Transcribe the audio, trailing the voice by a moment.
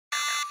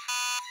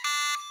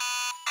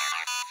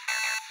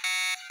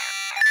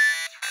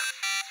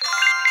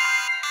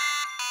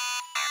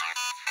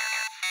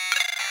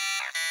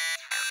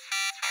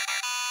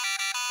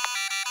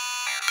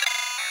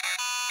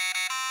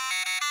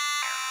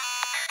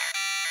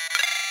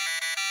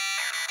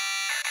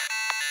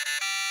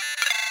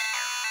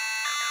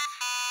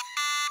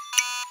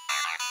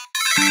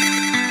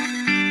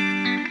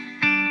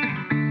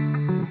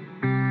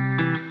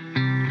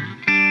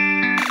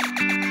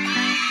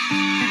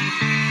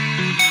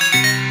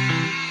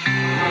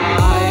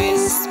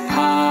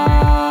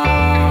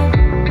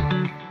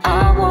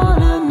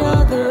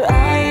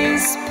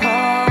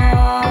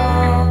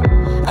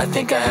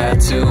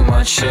too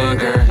much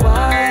sugar.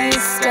 Why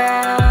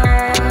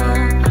stop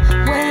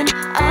when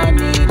I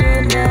need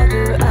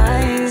another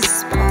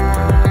ice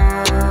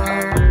pop?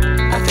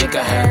 I think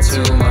I had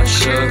too much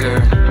sugar.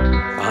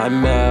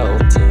 I'm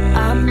melting,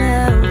 I'm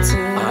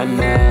melting, I'm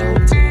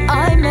melting,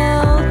 I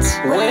melt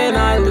when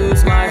I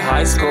lose my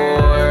high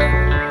score.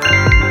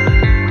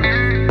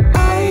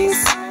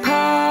 Ice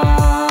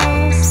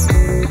pops,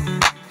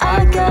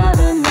 I got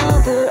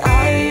another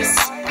ice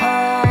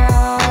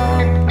pop.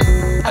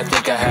 I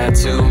think I had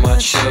too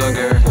much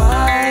sugar.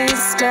 Why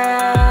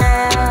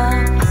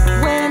stop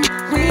when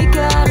we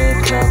got a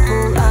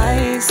couple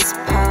ice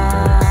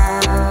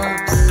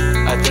pops?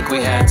 I think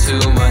we had too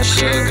much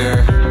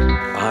sugar.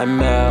 I'm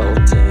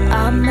melting,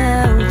 I'm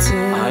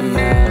melting, I'm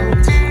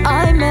melting,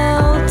 I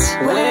melt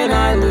when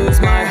I lose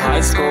my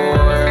high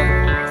score.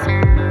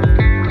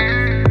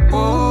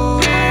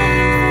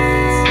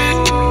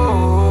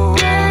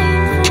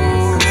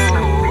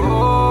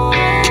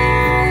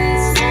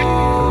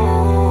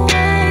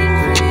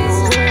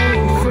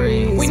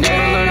 We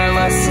never learn our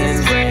lessons,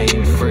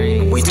 rain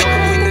free. We don't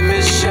complete the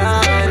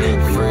mission,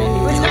 free.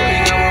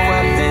 Reloading our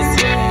weapons,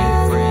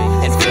 free.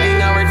 And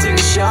feeding our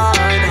addiction.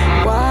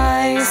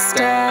 Why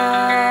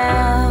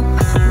stop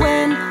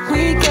when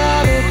we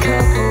got a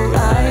couple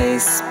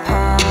ice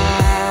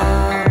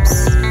pops?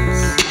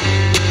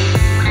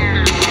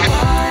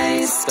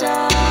 Why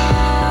stop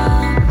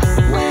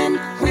when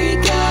we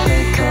got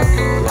a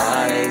couple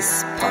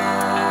ice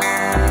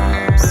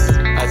pops?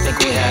 I think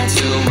we had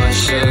too much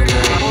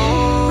sugar.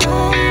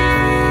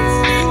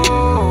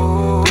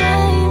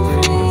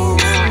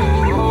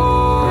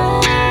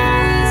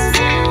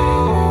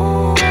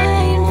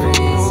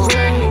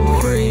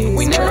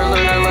 We never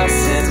learn our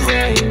lessons,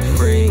 rain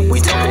free. We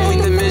don't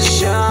complete the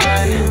mission,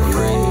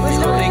 free.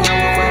 Reloading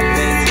our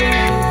weapons,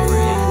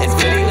 free. And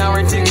feeding our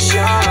addiction.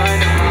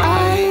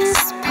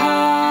 Ice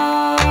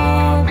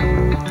pop,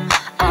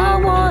 I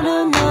want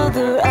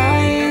another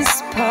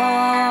ice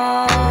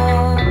pop.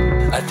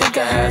 I think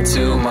I had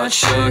too much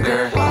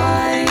sugar.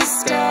 Why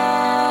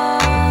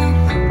stop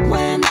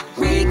when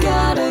we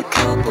got a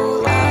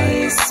couple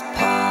ice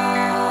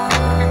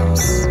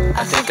pops?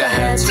 I think I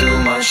had too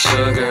much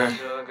sugar.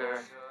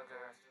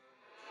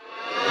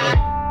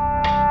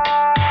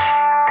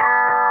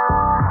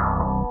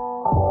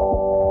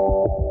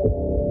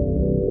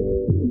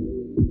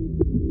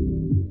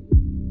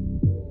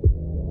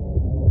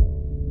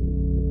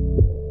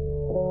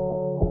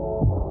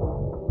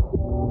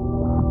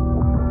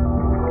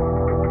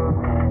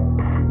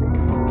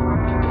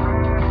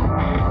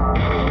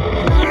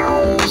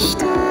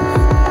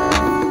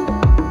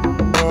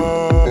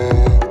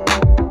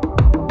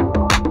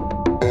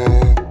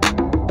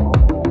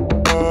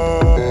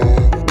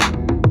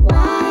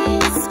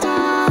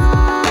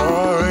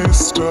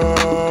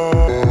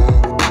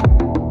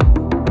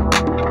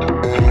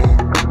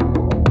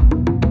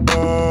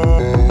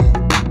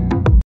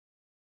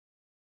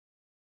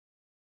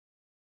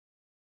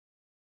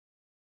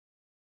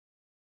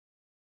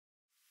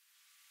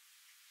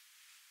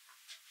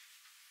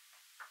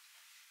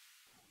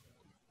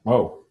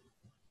 Oh,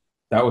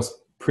 that was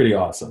pretty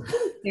awesome.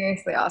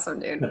 Seriously awesome,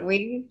 dude.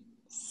 We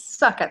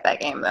suck at that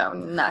game, though.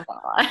 Not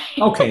gonna lie.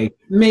 Okay,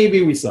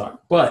 maybe we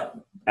suck, but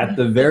at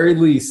the very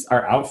least,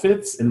 our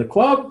outfits in the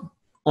club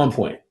on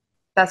point.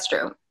 That's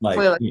true. Like,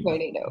 we look you know,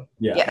 pretty dope.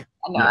 yeah. Yeah,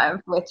 I know. Yeah.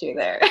 I'm with you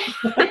there.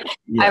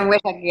 Yeah. I wish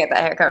I could get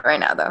that haircut right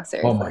now, though.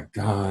 Seriously. Oh my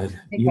God,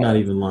 you're not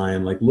even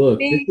lying. Like, look,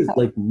 this is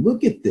like,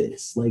 look at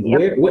this. Like,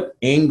 Yep. what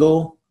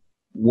angle,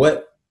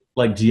 what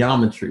like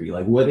geometry,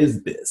 like, what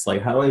is this?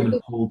 Like, how do I even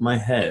hold my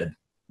head?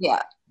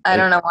 Yeah, I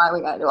don't know why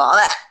we gotta do all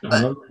that.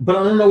 But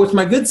I don't know what's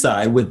my good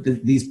side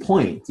with these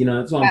points. You know,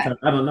 that's what I'm trying.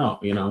 I don't know.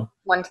 You know,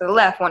 one to the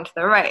left, one to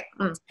the right.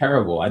 it's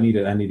terrible. I need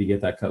to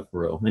get that cut for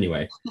real.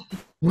 Anyway,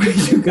 what are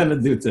you gonna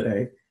do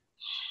today?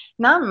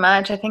 Not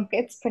much. I think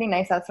it's pretty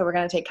nice out, so we're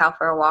gonna take Cal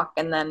for a walk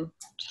and then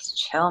just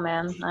chill,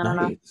 man. I don't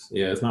know.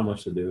 Yeah, it's not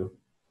much to do.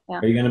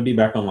 Yeah. Are you gonna be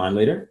back online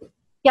later?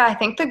 Yeah, I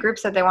think the group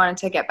said they wanted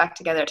to get back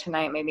together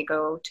tonight. Maybe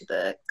go to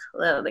the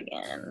club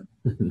again.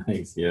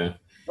 Nice. Yeah.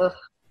 Ugh,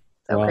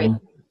 so crazy.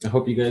 I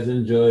hope you guys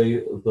enjoy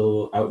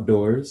the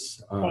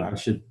outdoors. I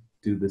should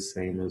do the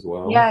same as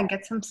well. Yeah,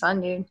 get some sun,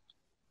 dude.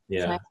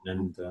 Yeah, nice.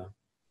 And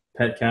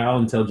pet Cal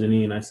and tell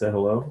Janine I said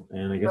hello.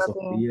 And I guess I'll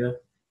see you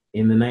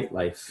in the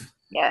nightlife.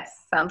 Yes,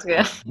 sounds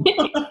good.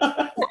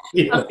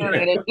 Yeah.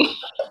 Sounds good.